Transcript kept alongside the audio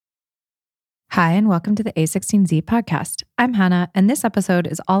Hi, and welcome to the a16z podcast. I'm Hanne, and this episode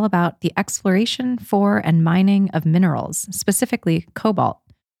is all about the exploration for and mining of minerals, specifically cobalt.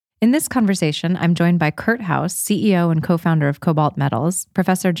 In this conversation, I'm joined by Kurt House, CEO and co-founder of KoBold Metals,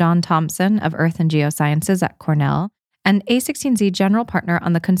 Professor John Thompson of Earth and Geosciences at Cornell, and a16z general partner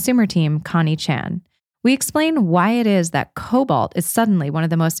on the consumer team, Connie Chan. We explain why it is that cobalt is suddenly one of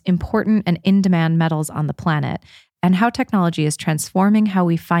the most important and in-demand metals on the planet, and how technology is transforming how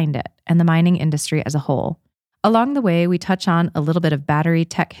we find it and the mining industry as a whole. Along the way, we touch on a little bit of battery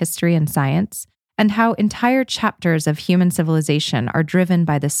tech history and science, and how entire chapters of human civilization are driven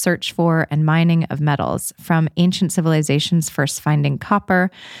by the search for and mining of metals, from ancient civilizations first finding copper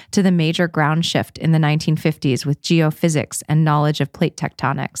to the major ground shift in the 1950s with geophysics and knowledge of plate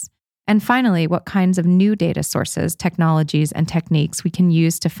tectonics. And finally, what kinds of new data sources, technologies, and techniques we can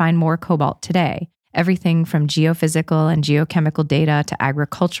use to find more cobalt today. Everything from geophysical and geochemical data to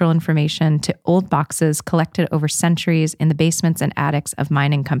agricultural information to old boxes collected over centuries in the basements and attics of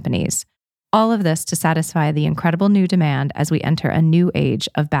mining companies. All of this to satisfy the incredible new demand as we enter a new age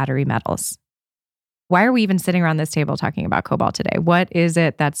of battery metals. Why are we even sitting around this table talking about cobalt today? What is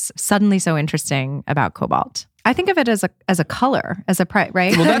it that's suddenly so interesting about cobalt? I think of it as a color, as a right?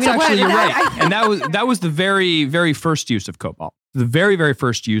 Well, that's actually, you're right. And that was the very, very first use of cobalt. The very, very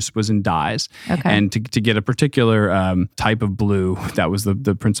first use was in dyes. Okay. And to get a particular type of blue, that was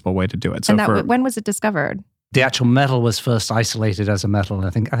the principal way to do it. So when was it discovered? The actual metal was first isolated as a metal.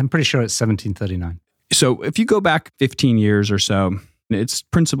 I'm pretty sure it's 1739. So if you go back 15 years or so, its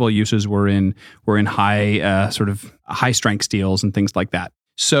principal uses were in high sort of high strength steels and things like that.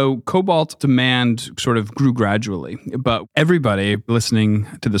 So cobalt demand sort of grew gradually, but everybody listening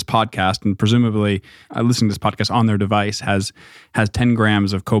to this podcast and presumably listening to this podcast on their device has 10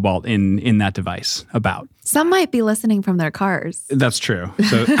 grams of cobalt in that device about. Some might be listening from their cars. That's true.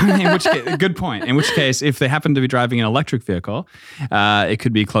 So, in which case, good point. In which case, if they happen to be driving an electric vehicle, it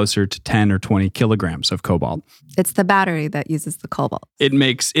could be closer to 10 or 20 kilograms of cobalt. It's the battery that uses the cobalt. It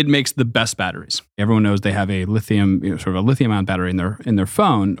makes the best batteries. Everyone knows they have a lithium, sort of a lithium-ion battery in their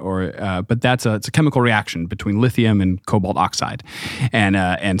phone, but it's a chemical reaction between lithium and cobalt oxide,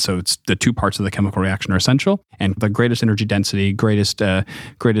 and so it's the two parts of the chemical reaction are essential. And the greatest energy density, greatest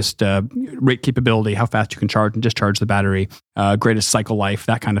rate capability, how fast you can charge and discharge the battery, greatest cycle life,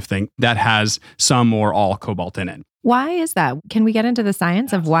 that kind of thing, that has some or all cobalt in it. Why is that? Can we get into the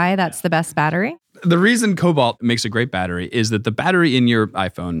science of why that's the best battery? The reason cobalt makes a great battery is that the battery in your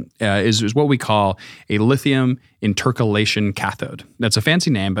iPhone is what we call a lithium intercalation cathode. That's a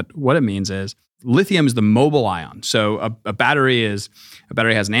fancy name, but what it means is lithium is the mobile ion. So a battery has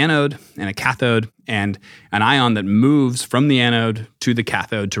an anode and a cathode and an ion that moves from the anode to the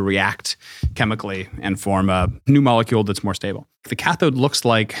cathode to react chemically and form a new molecule that's more stable. The cathode looks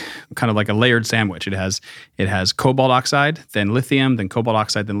like kind of like a layered sandwich. It has cobalt oxide, then lithium, then cobalt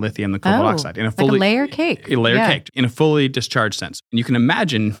oxide, then lithium, then cobalt oxide. In a fully, like a layer cake. A layer cake in a fully discharged sense. And you can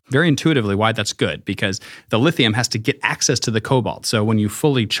imagine very intuitively why that's good, because the lithium has to get access to the cobalt. So when you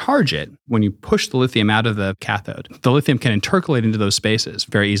fully charge it, when you push the lithium out of the cathode, the lithium can intercalate into those spaces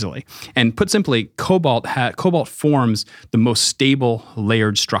very easily. And put simply, cobalt forms the most stable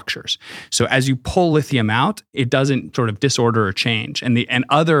layered structures. So as you pull lithium out, it doesn't sort of disorder or change, and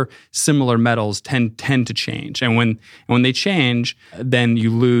other similar metals tend to change. And when they change, then you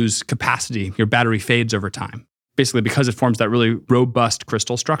lose capacity. Your battery fades over time. Basically, because it forms that really robust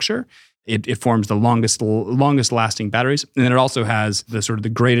crystal structure, it forms the longest lasting batteries, and then it also has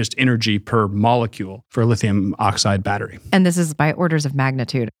the greatest energy per molecule for a lithium oxide battery. And this is by orders of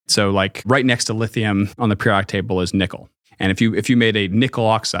magnitude. So, like right next to lithium on the periodic table is nickel. And if you made a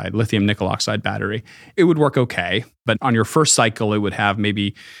lithium nickel oxide battery, it would work okay. But on your first cycle, it would have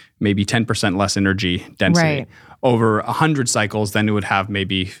maybe 10% less energy density. Right. Over 100 cycles, then it would have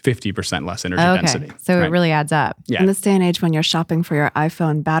maybe 50% less energy density. So it really adds up. Yeah. In this day and age when you're shopping for your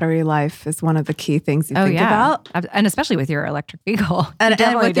iPhone, battery life is one of the key things you think about. And especially with your electric vehicle. And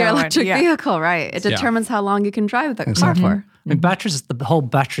with your electric vehicle, right. It determines how long you can drive the car for. I mean, batteries, the whole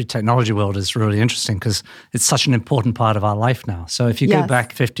battery technology world is really interesting because it's such an important part of our life now. So if you go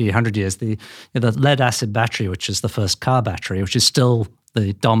back 50, 100 years, the lead acid battery, which is the first car battery, which is still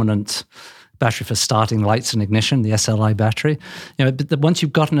the dominant battery for starting lights and ignition, the SLI battery. But once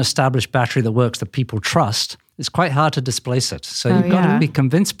you've got an established battery that works, that people trust, it's quite hard to displace it. So you've got to really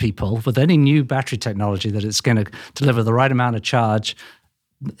convince people with any new battery technology that it's going to deliver the right amount of charge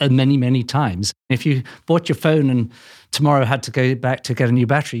many, many times. If you bought your phone and tomorrow had to go back to get a new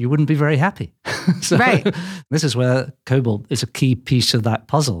battery, you wouldn't be very happy. So right. This is where cobalt is a key piece of that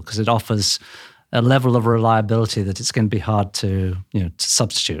puzzle because it offers a level of reliability that it's going to be hard to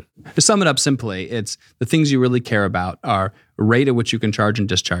substitute. To sum it up simply, it's the things you really care about are rate at which you can charge and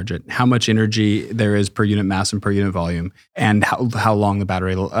discharge it, how much energy there is per unit mass and per unit volume, and how long the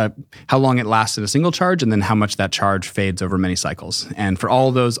battery, how long it lasts in a single charge, and then how much that charge fades over many cycles. And for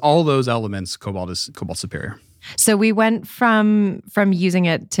all those elements, cobalt is superior. So we went from using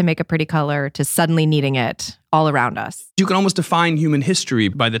it to make a pretty color to suddenly needing it all around us. You can almost define human history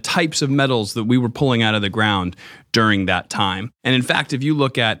by the types of metals that we were pulling out of the ground during that time. And in fact, if you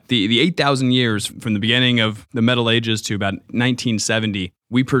look at the 8,000 years from the beginning of the Metal Ages to about 1970,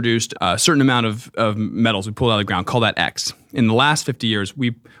 we produced a certain amount of metals we pulled out of the ground, call that X. In the last 50 years,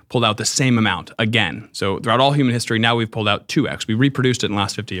 we pulled out the same amount again. So throughout all human history, now we've pulled out 2X. We reproduced it in the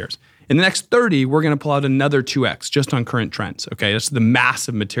last 50 years. In the next 30, we're going to pull out another 2X just on current trends. Okay, that's the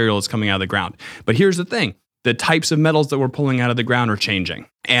massive material that's coming out of the ground. But here's the thing. The types of metals that we're pulling out of the ground are changing.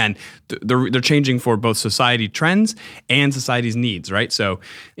 And they're changing for both society trends and society's needs, right? So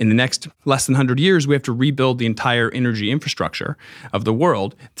in the next less than 100 years, we have to rebuild the entire energy infrastructure of the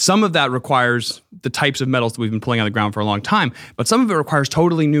world. Some of that requires the types of metals that we've been pulling out of the ground for a long time, but some of it requires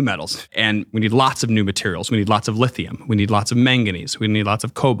totally new metals. And we need lots of new materials. We need lots of lithium. We need lots of manganese. We need lots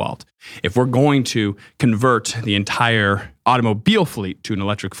of cobalt. If we're going to convert the entire automobile fleet to an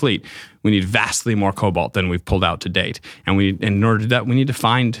electric fleet, we need vastly more cobalt than we've pulled out to date. And in order to do that, we need to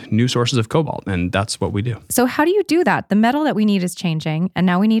find new sources of cobalt, and that's what we do. So how do you do that? The metal that we need is changing, and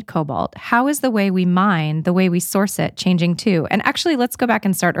now we need cobalt. How is the way we mine, the way we source it, changing too? And actually, let's go back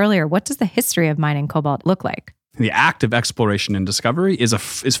and start earlier. What does the history of mining cobalt look like? The act of exploration and discovery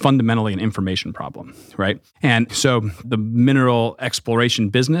is fundamentally an information problem, right? And so the mineral exploration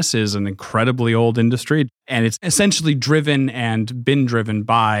business is an incredibly old industry, and it's essentially driven and been driven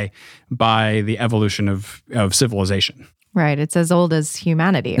by the evolution of civilization. Right. It's as old as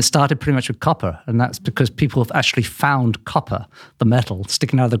humanity. It started pretty much with copper, and that's because people have actually found copper, the metal,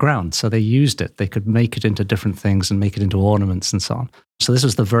 sticking out of the ground. So they used it. They could make it into different things and make it into ornaments and so on. So this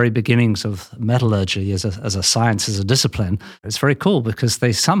was the very beginnings of metallurgy as a science, as a discipline. It's very cool because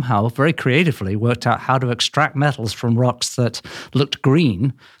they somehow, very creatively, worked out how to extract metals from rocks that looked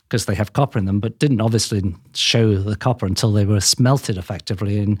green, because they have copper in them, but didn't obviously show the copper until they were smelted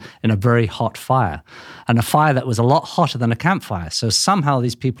effectively in a very hot fire. And a fire that was a lot hotter than a campfire. So somehow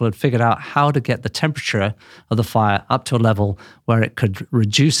these people had figured out how to get the temperature of the fire up to a level where it could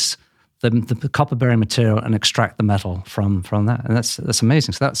reduce the copper-bearing material and extract the metal from that. And that's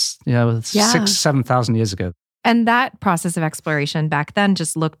amazing. So that's 6,000-7,000 years ago. And that process of exploration back then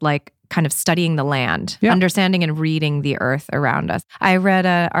just looked like kind of studying the land, understanding and reading the earth around us. I read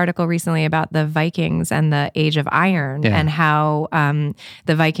an article recently about the Vikings and the age of iron and how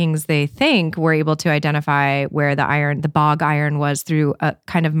the Vikings, they think, were able to identify where the bog iron was through a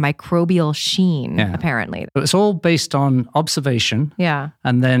kind of microbial sheen, apparently. It was all based on observation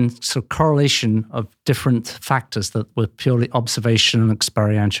and then sort of correlation of different factors that were purely observation and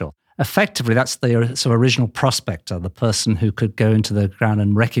experiential. Effectively, that's the sort of original prospector, the person who could go into the ground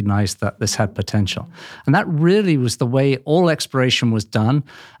and recognize that this had potential. And that really was the way all exploration was done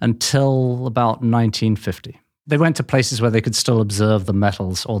until about 1950. They went to places where they could still observe the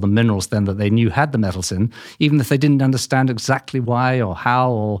metals or the minerals then that they knew had the metals in, even if they didn't understand exactly why or how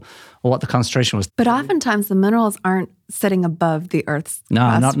or what the concentration was. But oftentimes the minerals aren't sitting above the Earth's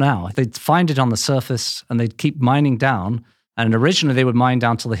crust. Not now. They'd find it on the surface and they'd keep mining down. And originally they would mine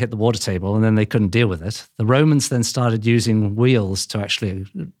down till they hit the water table and then they couldn't deal with it. The Romans then started using wheels to actually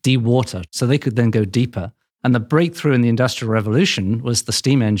dewater so they could then go deeper. And the breakthrough in the Industrial Revolution was the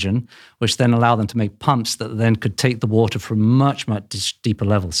steam engine, which then allowed them to make pumps that then could take the water from much, much deeper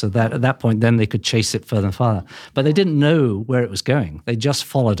levels. So that at that point, then they could chase it further and farther. But they didn't know where it was going. They just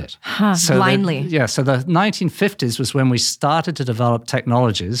followed it. Blindly. So the 1950s was when we started to develop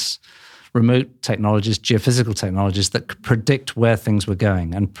technologies, remote technologies, geophysical technologies that could predict where things were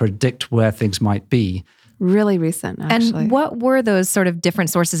going and predict where things might be. Really recent, actually. And what were those sort of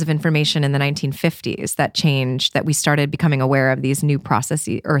different sources of information in the 1950s that changed, that we started becoming aware of these new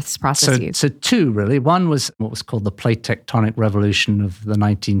processes, Earth's processes? So two, really. One was what was called the plate tectonic revolution of the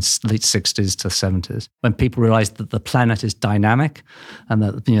late 60s to 70s, when people realized that the planet is dynamic and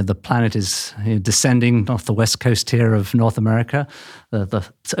that the planet is descending off the west coast here of North America. The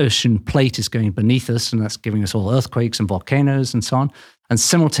ocean plate is going beneath us, and that's giving us all earthquakes and volcanoes and so on. And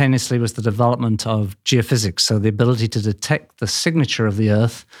simultaneously was the development of geophysics, so the ability to detect the signature of the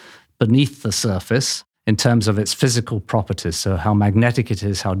Earth beneath the surface in terms of its physical properties, so how magnetic it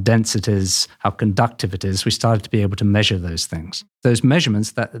is, how dense it is, how conductive it is. We started to be able to measure those things. Those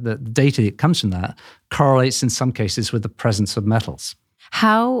measurements, the data that comes from that, correlates in some cases with the presence of metals.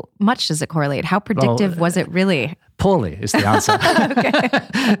 How much does it correlate? How predictive was it really? Poorly is the answer.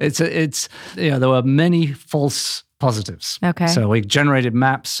 It's there were many false positives. Okay. So we generated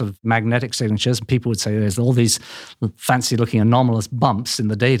maps of magnetic signatures, and people would say there's all these fancy-looking anomalous bumps in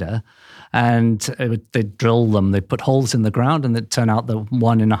the data, and they'd drill them, they'd put holes in the ground, and it'd turn out that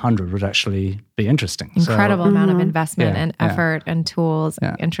 1 in 100 would actually be interesting. Incredible amount of investment and effort and tools.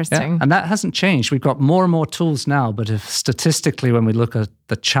 Interesting. Yeah. And that hasn't changed. We've got more and more tools now, but if statistically, when we look at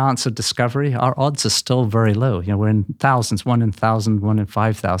the chance of discovery, our odds are still very low. We're in thousands, 1 in 1,000, 1 in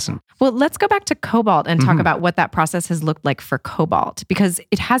 5,000. Well, let's go back to cobalt and talk about what that process has looked like for cobalt, because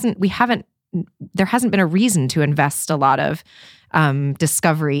there hasn't been a reason to invest a lot of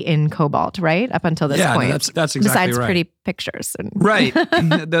discovery in cobalt, right? Up until this point. Yeah, that's exactly besides right. pretty pictures. Right.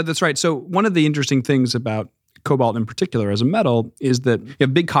 That's right. So one of the interesting things about cobalt in particular as a metal is that you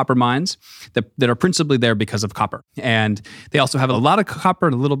have big copper mines that are principally there because of copper. And they also have a lot of copper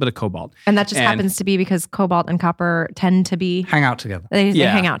and a little bit of cobalt. And that just happens to be because cobalt and copper tend to be... hang out together. They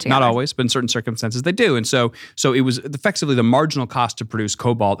hang out together. Not always, but in certain circumstances they do. And so it was effectively the marginal cost to produce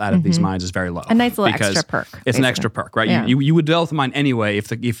cobalt out of these mines is very low. A nice little extra perk. It's an extra perk, right? Yeah. You would develop the mine anyway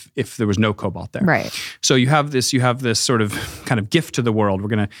if there was no cobalt there. Right. So you have this sort of kind of gift to the world. We're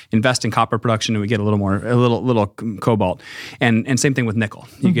going to invest in copper production and we get a little cobalt. And same thing with nickel.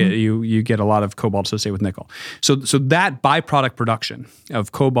 You get a lot of cobalt associated with nickel. So that byproduct production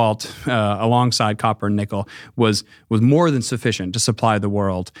of cobalt alongside copper and nickel was more than sufficient to supply the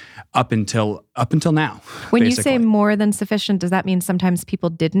world up until now. When basically. You say more than sufficient, does that mean sometimes people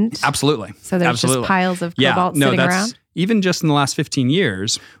didn't? Absolutely. So there's just piles of cobalt sitting around? Even just in the last 15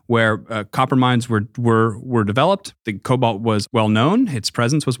 years, where copper mines were developed, the cobalt was well known, its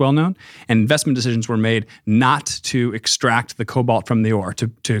presence was well known, and investment decisions were made not to extract the cobalt from the ore,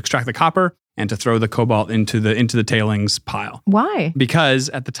 to extract the copper and to throw the cobalt into the tailings pile. Why? Because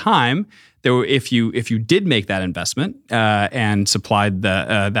at the time, if you did make that investment and supplied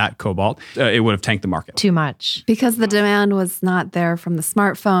that cobalt, it would have tanked the market. Too much. Because the demand was not there from the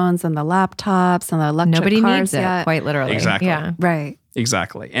smartphones and the laptops and the electric Nobody cars needs yet. it, quite literally. Exactly. Yeah. Right.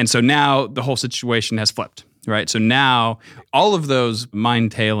 Exactly. And so now the whole situation has flipped. Right. So now all of those mine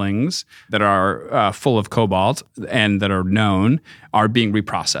tailings that are full of cobalt and that are known are being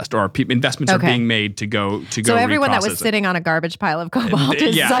reprocessed, or investments are being made to go. So everyone that was sitting on a garbage pile of cobalt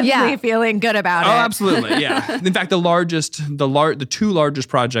is suddenly feeling good about it. Oh, absolutely. Yeah. In fact, the two largest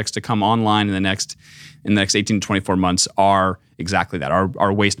projects to come online in the next 18 to 24 months are exactly that,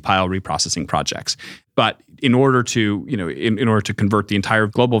 are waste pile reprocessing projects. But in order to, in order to convert the entire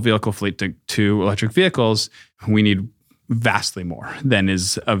global vehicle fleet to electric vehicles, we need vastly more than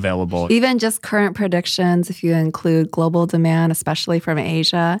is available. Even just current predictions, if you include global demand, especially from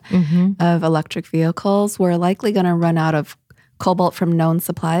Asia, of electric vehicles, we're likely going to run out of cobalt from known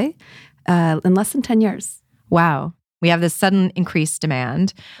supply in less than 10 years. Wow. We have this sudden increased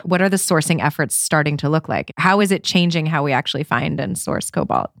demand. What are the sourcing efforts starting to look like? How is it changing how we actually find and source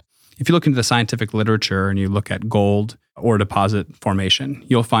cobalt? If you look into the scientific literature and you look at gold ore deposit formation,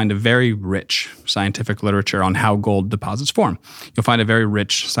 you'll find a very rich scientific literature on how gold deposits form. You'll find a very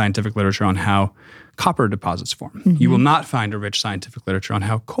rich scientific literature on how copper deposits form. You will not find a rich scientific literature on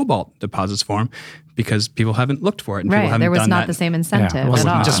how cobalt deposits form because people haven't looked for it. And people haven't there was done not that. the same incentive it at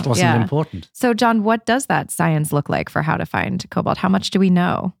all. just wasn't important. So John, what does that science look like for how to find cobalt? How much do we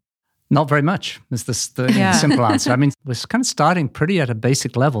know? Not very much is the simple answer. I mean, we're kind of starting pretty at a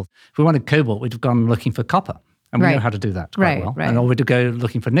basic level. If we wanted cobalt, we'd have gone looking for copper. And we know how to do that quite well. And or we'd go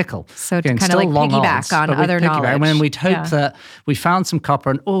looking for nickel. So to kind of like piggyback on other knowledge. And then we'd hope that we found some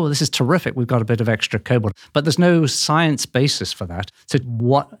copper and, this is terrific, we've got a bit of extra cobalt. But there's no science basis for that. So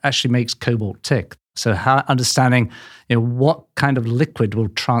what actually makes cobalt tick? So understanding what kind of liquid will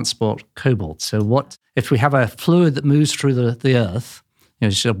transport cobalt. So what if we have a fluid that moves through the earth,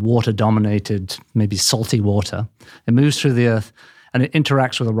 just a water-dominated, maybe salty water. It moves through the earth and it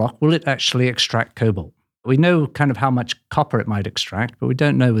interacts with a rock. Will it actually extract cobalt? We know kind of how much copper it might extract, but we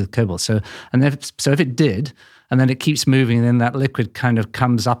don't know with cobalt. So if it did, and then it keeps moving, and then that liquid kind of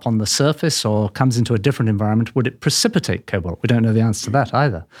comes up on the surface or comes into a different environment, would it precipitate cobalt? We don't know the answer to that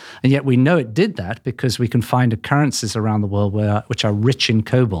either. And yet we know it did that because we can find occurrences around the world which are rich in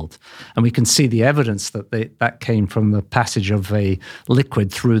cobalt. And we can see the evidence that came from the passage of a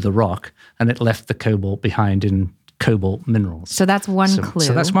liquid through the rock, and it left the cobalt behind in cobalt minerals. So that's one clue.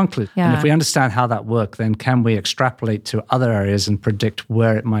 So that's one clue. Yeah. And if we understand how that works, then can we extrapolate to other areas and predict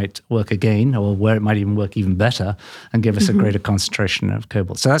where it might work again, or where it might even work even better and give us a greater concentration of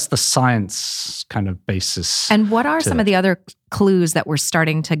cobalt? So that's the science kind of basis. And what are some of the other clues that we're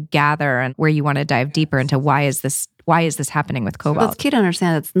starting to gather, and where you want to dive deeper into why is this happening with cobalt? Well, it's key to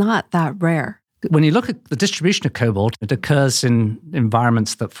understand it's not that rare. When you look at the distribution of cobalt, it occurs in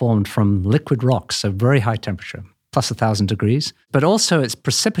environments that formed from liquid rocks, so very high temperature, plus 1,000 degrees. But also it's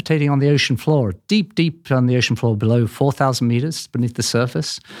precipitating on the ocean floor, deep on the ocean floor below 4,000 meters beneath the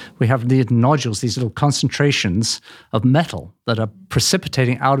surface. We have these nodules, these little concentrations of metal that are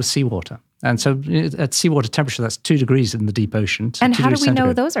precipitating out of seawater. And so at seawater temperature, that's 2 degrees in the deep ocean. So and how do we know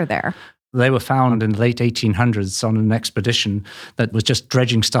centigrade. those are there? They were found in the late 1800s on an expedition that was just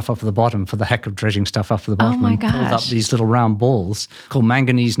dredging stuff off the bottom for the heck of dredging stuff off the bottom. Oh my and pulled up gosh. these little round balls called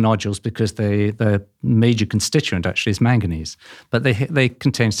manganese nodules because the major constituent actually is manganese. But they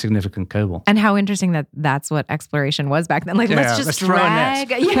contain significant cobalt. And how interesting that that's what exploration was back then. Like, let's just let's throw a net.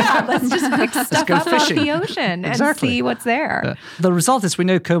 let's just pick stuff go up fishing. off the ocean Exactly. and see what's there. The result is we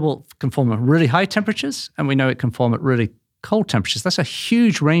know cobalt can form at really high temperatures, and we know it can form at really cold temperatures. That's a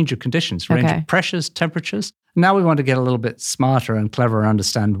huge range of conditions, range Okay. of pressures, temperatures. Now we want to get a little bit smarter and clever and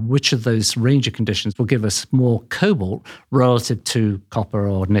understand which of those range of conditions will give us more cobalt relative to copper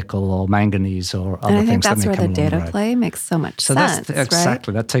or nickel or manganese or other And I think things that that's may where come the along the data road. play makes so much So sense, that's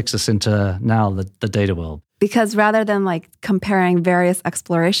exactly, that takes us into now the data world. Because rather than like comparing various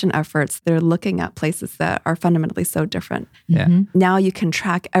exploration efforts, they're looking at places that are fundamentally so different. Yeah. Now you can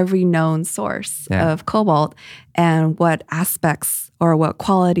track every known source of cobalt and what aspects or what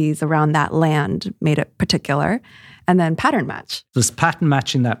qualities around that land made it particular, and then pattern match. There's pattern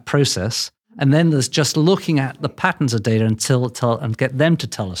matching that process. And then there's just looking at the patterns of data and get them to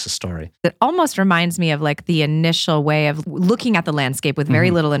tell us a story. It almost reminds me of like the initial way of looking at the landscape with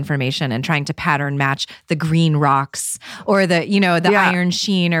very little information and trying to pattern match the green rocks or the iron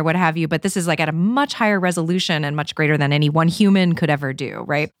sheen or what have you. But this is like at a much higher resolution and much greater than any one human could ever do,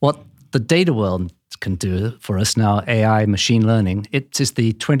 right? What the data world can do for us now, AI, machine learning, it is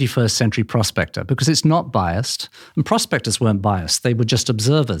the 21st century prospector because it's not biased. And prospectors weren't biased. They were just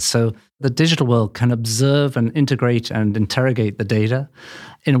observers. So the digital world can observe and integrate and interrogate the data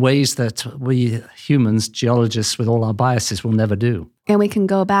in ways that we humans, geologists with all our biases, will never do. And we can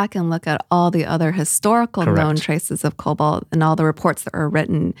go back and look at all the other historical known traces of cobalt and all the reports that were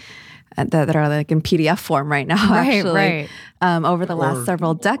written that are like in PDF form right now, actually, over the last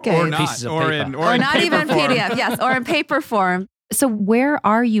several decades. Or not, Pieces of or paper. in not paper even form. PDF, yes, or in paper form. So where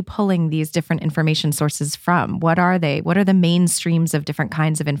are you pulling these different information sources from? What are they? What are the main streams of different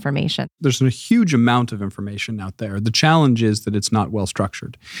kinds of information? There's a huge amount of information out there. The challenge is that it's not well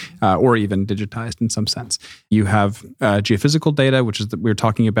structured or even digitized in some sense. You have geophysical data, which is that we're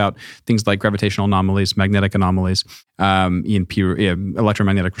talking about things like gravitational anomalies, magnetic anomalies, EMP,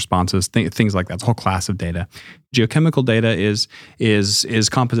 electromagnetic responses, things like that. It's a whole class of data. Geochemical data is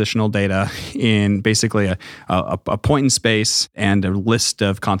compositional data in basically a point in space and a list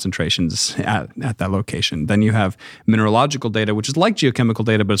of concentrations at that location. Then you have mineralogical data, which is like geochemical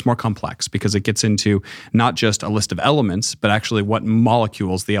data, but it's more complex because it gets into not just a list of elements, but actually what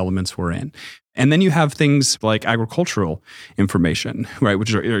molecules the elements were in. And then you have things like agricultural information, right,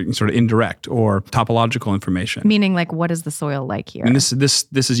 which are sort of indirect, or topological information. Meaning, like, what is the soil like here? And this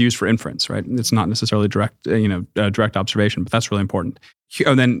is used for inference, right? It's not necessarily direct observation, but that's really important.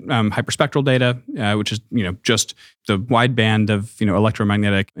 And then hyperspectral data, which is just the wide band of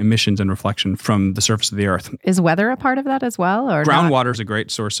electromagnetic emissions and reflection from the surface of the Earth. Is weather a part of that as well, or groundwater is a great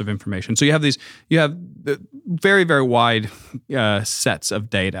source of information. So you have very, very wide sets of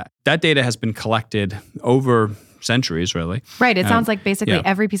data. That data has been collected over centuries, really. Right. It sounds like basically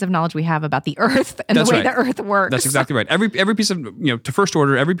every piece of knowledge we have about the Earth and the way the Earth works. That's exactly right. Every piece of, to first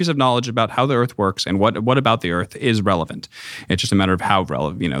order, every piece of knowledge about how the Earth works and what about the Earth is relevant. It's just a matter of how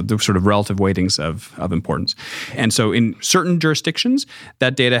relevant, the sort of relative weightings of importance. And so in certain jurisdictions,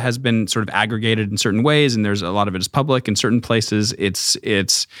 that data has been sort of aggregated in certain ways, and there's a lot of it is public. In certain places,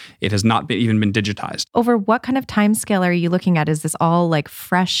 it has not even been digitized. Over what kind of time scale are you looking at? Is this all like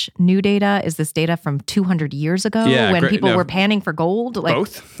fresh, new data? Is this data from 200 years ago when people were panning for gold?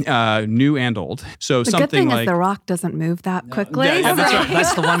 Both, new and old. So the something good thing like is the rock doesn't move that quickly. Yeah, that's right.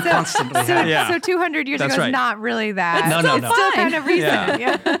 That's the one constant we have. So 200 years ago is not really that. No. It's still kind of recent.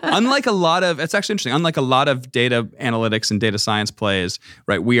 Yeah. Unlike a lot of, it's actually interesting. Unlike a lot of data analytics and data science plays,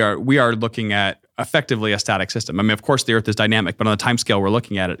 right? We are looking at effectively a static system. I mean, of course, the Earth is dynamic, but on the time scale we're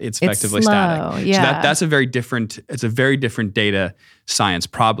looking at it, it's effectively slow, static. Yeah. So that's a very different. It's a very different data science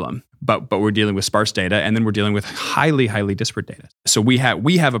problem. but we're dealing with sparse data, and then we're dealing with highly, highly disparate data. So we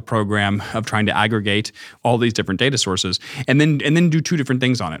have a program of trying to aggregate all these different data sources and then do two different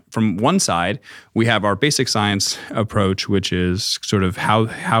things on it. From one side, we have our basic science approach, which is sort of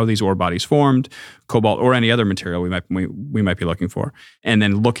how these ore bodies formed, cobalt or any other material we might be looking for, and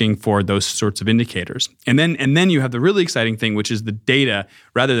then looking for those sorts of indicators. And then you have the really exciting thing, which is the data.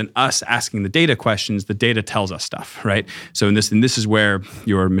 Rather than us asking the data questions, the data tells us stuff, right? So this is where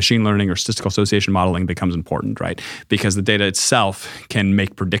your machine learning or statistical association modeling becomes important, right? Because the data itself can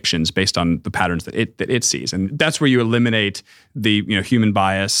make predictions based on the patterns that it sees, and that's where you eliminate the human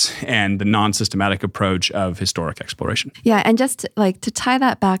bias and the non-systematic approach of historic exploration. Yeah, and just to tie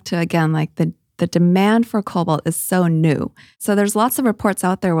that back to again the demand for cobalt is so new. So there's lots of reports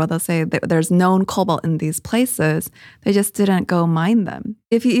out there where they'll say that there's known cobalt in these places. They just didn't go mine them.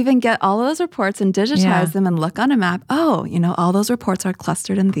 If you even get all of those reports and digitize them and look on a map, all those reports are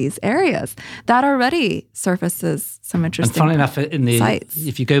clustered in these areas. That already surfaces some interesting sites. And funny enough,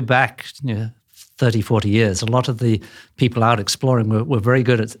 if you go back 30, 40 years, a lot of the people out exploring were very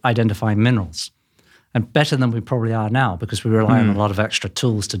good at identifying minerals. And better than we probably are now, because we rely on a lot of extra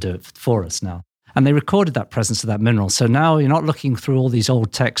tools to do it for us now. And they recorded that presence of that mineral. So now you're not looking through all these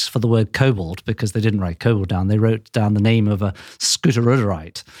old texts for the word cobalt, because they didn't write cobalt down. They wrote down the name of a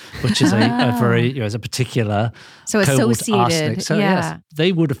scooterudorite, which is a very, is a particular associated. Arsenic. So yes,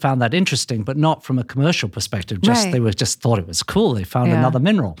 they would have found that interesting, but not from a commercial perspective. They just thought it was cool. They found another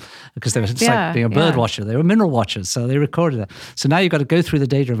mineral, because they were just like being a bird watcher. They were mineral watchers, so they recorded that. So now you've got to go through the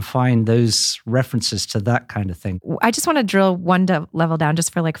data and find those references to that kind of thing. I just want to drill one level down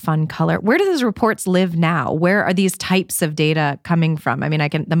just for fun color. Where do those reports live now? Where are these types of data coming from? I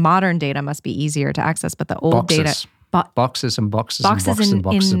mean, the modern data must be easier to access, but the old data... Boxes and boxes and boxes and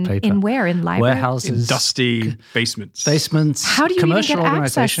boxes of paper. In where? In libraries? Warehouses. In dusty basements. How do you even get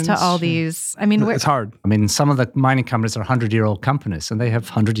access to all these? I mean, it's hard. I mean, some of the mining companies are 100-year-old companies, and they have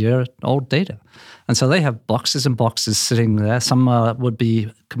 100-year-old data. And so they have boxes and boxes sitting there. Some would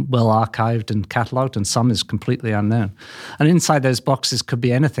be well archived and cataloged, and some is completely unknown. And inside those boxes could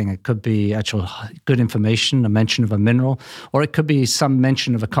be anything. It could be actual good information, a mention of a mineral, or it could be some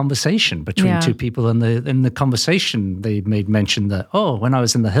mention of a conversation between two people. In the conversation, they made mention that, when I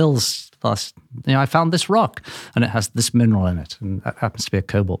was in the hills last, I found this rock, and it has this mineral in it, and that happens to be a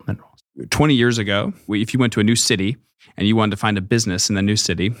cobalt mineral. 20 years ago, if you went to a new city and you wanted to find a business in the new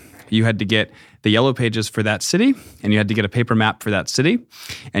city, you had to get the yellow pages for that city, and you had to get a paper map for that city,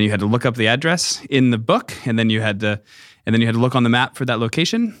 and you had to look up the address in the book, and then you had to look on the map for that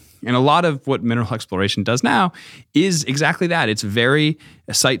location. And a lot of what mineral exploration does now is exactly that. It's very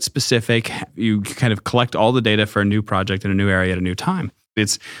site-specific. You kind of collect all the data for a new project in a new area at a new time.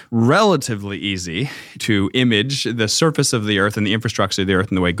 It's relatively easy to image the surface of the Earth and the infrastructure of the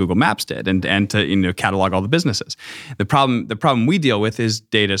Earth in the way Google Maps did, and to catalog all the businesses. The problem we deal with is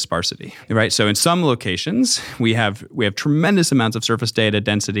data sparsity, right? So in some locations we have tremendous amounts of surface data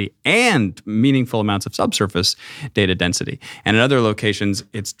density and meaningful amounts of subsurface data density, and in other locations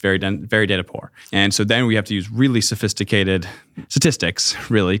it's very data poor. And so then we have to use really sophisticated statistics,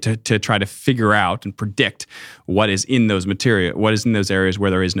 really, to try to figure out and predict what is in those areas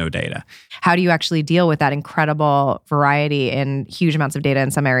where there is no data. How do you actually deal with that incredible variety in huge amounts of data in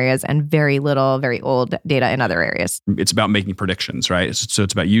some areas and very little, very old data in other areas? It's about making predictions, right? So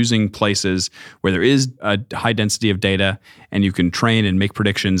it's about using places where there is a high density of data, and you can train and make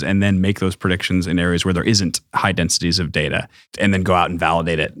predictions, and then make those predictions in areas where there isn't high densities of data, and then go out and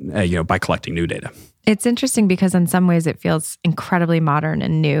validate it by collecting new data. It's interesting because in some ways it feels incredibly modern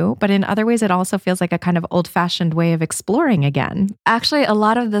and new, but in other ways it also feels like a kind of old-fashioned way of exploring again. Actually, a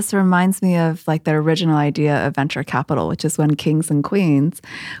lot of this reminds me of the original idea of venture capital, which is when kings and queens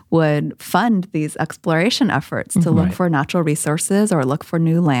would fund these exploration efforts to look for natural resources or look for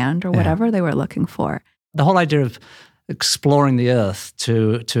new land or whatever they were looking for. The whole idea of exploring the earth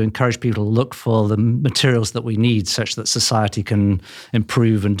to encourage people to look for the materials that we need such that society can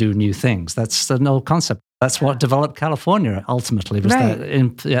improve and do new things. That's an old concept. That's what developed California ultimately, was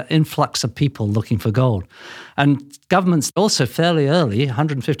that influx of people looking for gold. And governments also fairly early,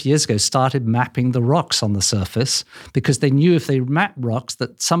 150 years ago, started mapping the rocks on the surface, because they knew if they mapped rocks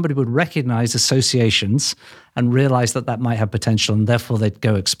that somebody would recognize associations and realize that might have potential, and therefore they'd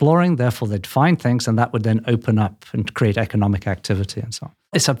go exploring, therefore they'd find things, and that would then open up and create economic activity and so on.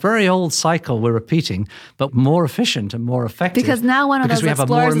 It's a very old cycle we're repeating, but more efficient and more effective. Because now one of those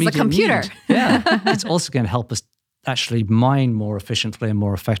explorers is a computer. It's also going to help us actually mine more efficiently and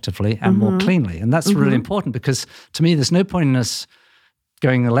more effectively and more cleanly. And that's really important, because to me, there's no point in us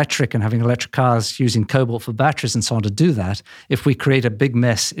going electric and having electric cars using cobalt for batteries and so on to do that if we create a big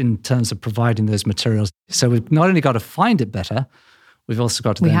mess in terms of providing those materials. So we've not only got to find it better, we've also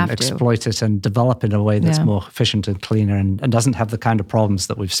got to then exploit it and develop it in a way that's more efficient and cleaner and doesn't have the kind of problems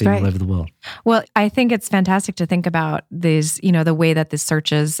that we've seen all over the world. Well, I think it's fantastic to think about these, the way that the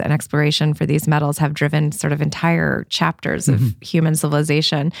searches and exploration for these metals have driven sort of entire chapters of human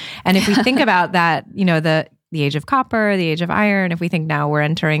civilization. And if we think about that, the age of copper, the age of iron, if we think now we're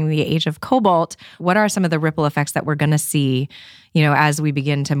entering the age of cobalt, what are some of the ripple effects that we're going to see, as we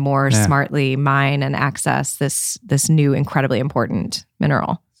begin to more smartly mine and access this new incredibly important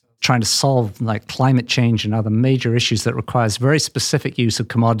mineral? Trying to solve like climate change and other major issues that requires very specific use of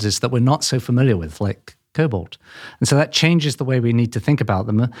commodities that we're not so familiar with, like cobalt. And so that changes the way we need to think about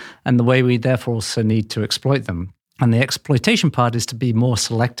them and the way we therefore also need to exploit them. And the exploitation part is to be more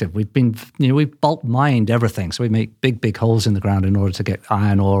selective. We've bulk mined everything. So we make big holes in the ground in order to get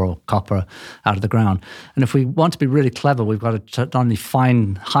iron ore or copper out of the ground. And if we want to be really clever, we've got to not only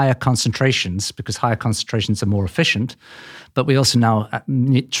find higher concentrations, because higher concentrations are more efficient, but we also now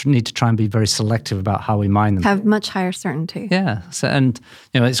need to try and be very selective about how we mine them. Have much higher certainty. Yeah. So, and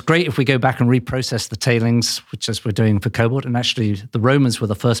it's great if we go back and reprocess the tailings, which is we're doing for cobalt. And actually, the Romans were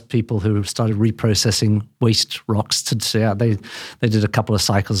the first people who started reprocessing waste rocks. They did a couple of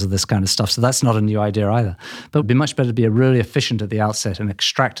cycles of this kind of stuff. So that's not a new idea either. But it'd be much better to be really efficient at the outset and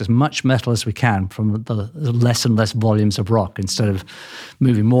extract as much metal as we can from the less and less volumes of rock instead of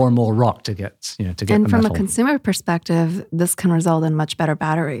moving more and more rock to get the metal. And from a consumer perspective, this can result in much better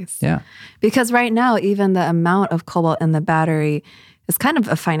batteries. Yeah. Because right now, even the amount of cobalt in the battery is kind of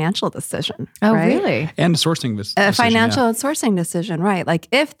a financial decision. Oh, right? Really? And a sourcing decision. A financial and sourcing decision, right. Like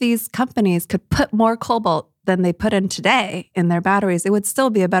if these companies could put more cobalt than they put in today in their batteries, it would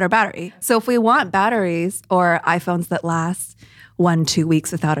still be a better battery. So if we want batteries or iPhones that last 1-2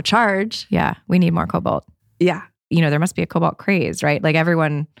 weeks without a charge. Yeah, we need more cobalt. Yeah. There must be a cobalt craze, right? Like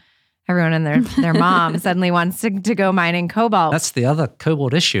everyone and their mom suddenly wants to go mining cobalt. That's the other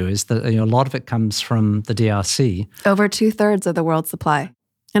cobalt issue is that a lot of it comes from the DRC. Over 2/3 of the world's supply.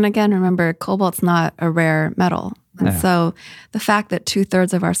 And again, remember, cobalt's not a rare metal. And so the fact that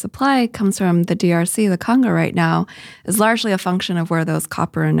 2/3 of our supply comes from the DRC, the Congo right now, is largely a function of where those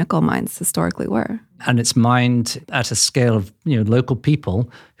copper and nickel mines historically were. And it's mined at a scale of local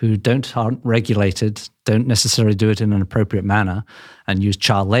people who aren't regulated, don't necessarily do it in an appropriate manner, and use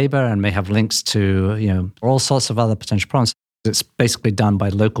child labor and may have links to all sorts of other potential problems. It's basically done by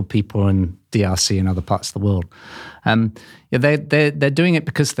local people in DRC and other parts of the world. They're doing it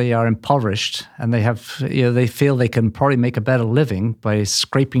because they are impoverished and they have they feel they can probably make a better living by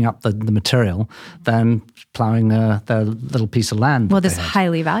scraping up the material than plowing their little piece of land. Well, this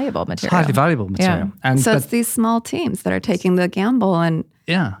highly valuable material. It's highly valuable material. Yeah. And so it's these small teams that are taking the gamble and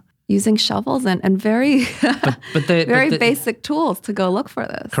using shovels and very basic tools to go look for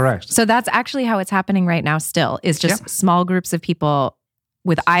this. Correct. So that's actually how it's happening right now still, is just small groups of people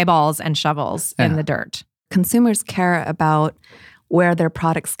with eyeballs and shovels in the dirt. Consumers care about where their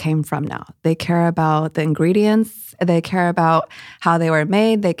products came from now. They care about the ingredients. They care about how they were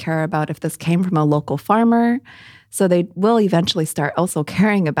made. They care about if this came from a local farmer. So they will eventually start also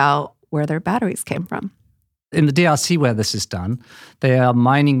caring about where their batteries came from. In the DRC where this is done, they are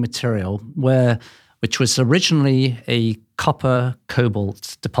mining material which was originally a copper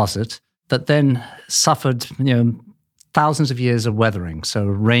cobalt deposit that then suffered thousands of years of weathering. So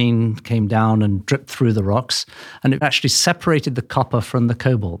rain came down and dripped through the rocks, and it actually separated the copper from the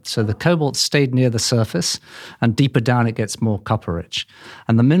cobalt. So the cobalt stayed near the surface, and deeper down it gets more copper rich.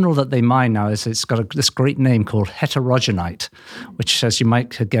 And the mineral that they mine now it's got this great name called heterogenite, which, as you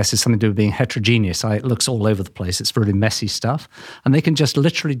might guess, is something to do with being heterogeneous. It looks all over the place. It's really messy stuff. And they can just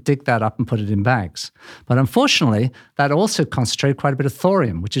literally dig that up and put it in bags. But unfortunately, that also concentrated quite a bit of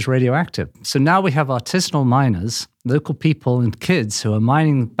thorium, which is radioactive. So now we have artisanal miners, local people and kids who are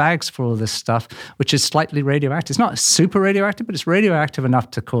mining bags full of this stuff, which is slightly radioactive. It's not super radioactive, but it's radioactive enough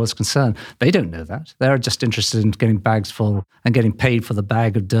to cause concern. They don't know that. They're just interested in getting bags full and getting paid for the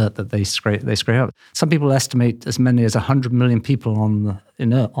bag of dirt that they scrape up. Some people estimate as many as 100 million people on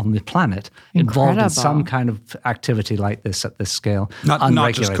the planet involved in some kind of activity like this at this scale.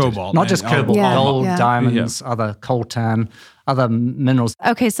 Not just cobalt. Not just cobalt. Gold, diamonds, other coltan, other minerals.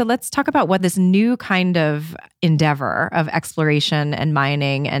 Okay, so let's talk about what this new kind of endeavor of exploration and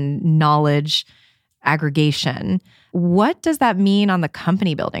mining and knowledge aggregation. What does that mean on the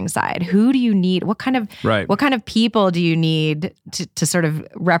company building side? Who do you need? What kind of people do you need to sort of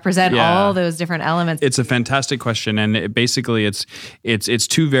represent all those different elements? It's a fantastic question, and it's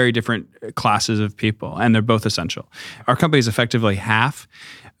two very different classes of people, and they're both essential. Our company is effectively half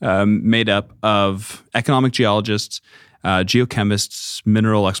made up of economic geologists, geochemists,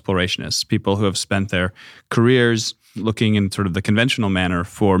 mineral explorationists, people who have spent their careers looking in sort of the conventional manner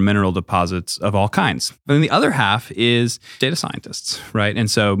for mineral deposits of all kinds. But then the other half is data scientists, right?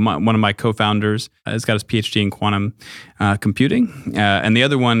 And so one of my co-founders has got his PhD in quantum computing, and the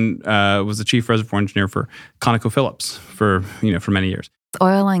other one was the chief reservoir engineer for ConocoPhillips for many years.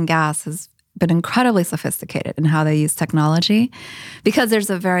 Oil and gas has been incredibly sophisticated in how they use technology because there's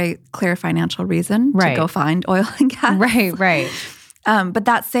a very clear financial reason to go find oil and gas. Right. But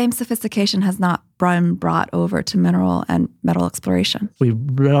that same sophistication has not been brought over to mineral and metal exploration. We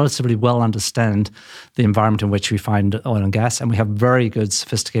relatively well understand the environment in which we find oil and gas, and we have very good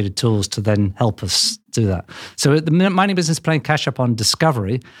sophisticated tools to then help us do that. So the mining business is playing catch up on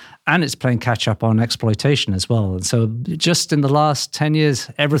discovery, and it's playing catch up on exploitation as well. And so just in the last 10 years,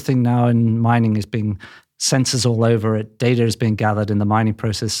 everything now in mining is being sensors all over it, data is being gathered in the mining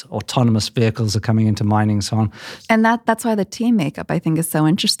process, autonomous vehicles are coming into mining and so on. And that's why the team makeup, I think, is so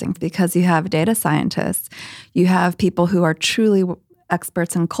interesting, because you have data scientists, you have people who are truly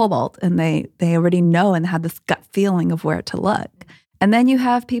experts in cobalt, and they already know and have this gut feeling of where to look. And then you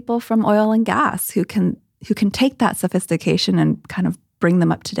have people from oil and gas who can take that sophistication and kind of bring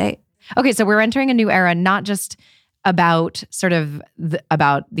them up to date. Okay, so we're entering a new era, not just about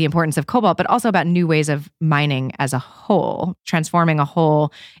about the importance of cobalt, but also about new ways of mining as a whole, transforming a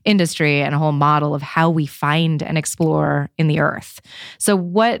whole industry and a whole model of how we find and explore in the earth. So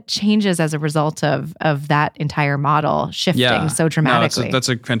what changes as a result of that entire model shifting so dramatically? No, that's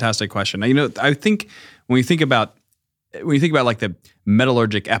a fantastic question. I think when you think about like the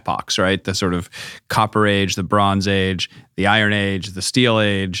metallurgic epochs, right? The sort of Copper Age, the Bronze Age, the Iron Age, the Steel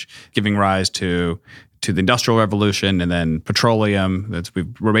Age, giving rise to the Industrial Revolution, and then petroleum.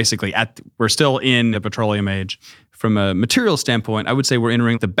 We're still in the petroleum age. From a material standpoint, I would say we're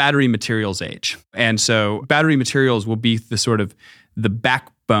entering the battery materials age. And so battery materials will be the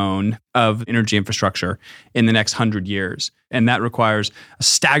backbone of energy infrastructure in the next 100 years. And that requires a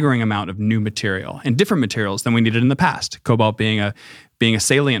staggering amount of new material and different materials than we needed in the past. Cobalt being a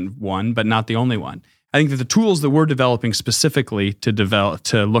salient one, but not the only one. I think that the tools that we're developing specifically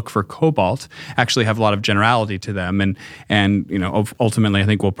to look for cobalt actually have a lot of generality to them, and ultimately I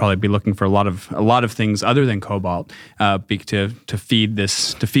think we'll probably be looking for a lot of things other than cobalt to feed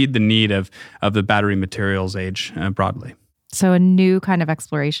the need of the battery materials age broadly. So a new kind of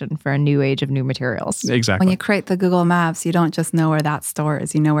exploration for a new age of new materials. Exactly. When you create the Google Maps, you don't just know where that store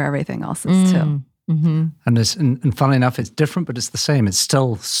is; you know where everything else is too. Mm-hmm. And funnily enough, it's different, but it's the same. It's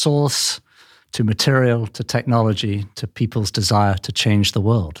still source to material, to technology, to people's desire to change the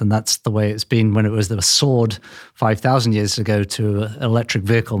world. And that's the way it's been when it was the sword 5,000 years ago to an electric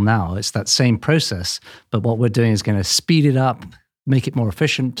vehicle now. It's that same process, but what we're doing is going to speed it up, make it more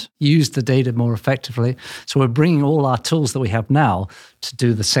efficient, use the data more effectively. So we're bringing all our tools that we have now to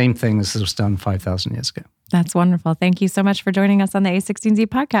do the same thing as was done 5,000 years ago. That's wonderful. Thank you so much for joining us on the A16Z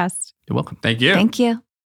podcast. You're welcome. Thank you. Thank you.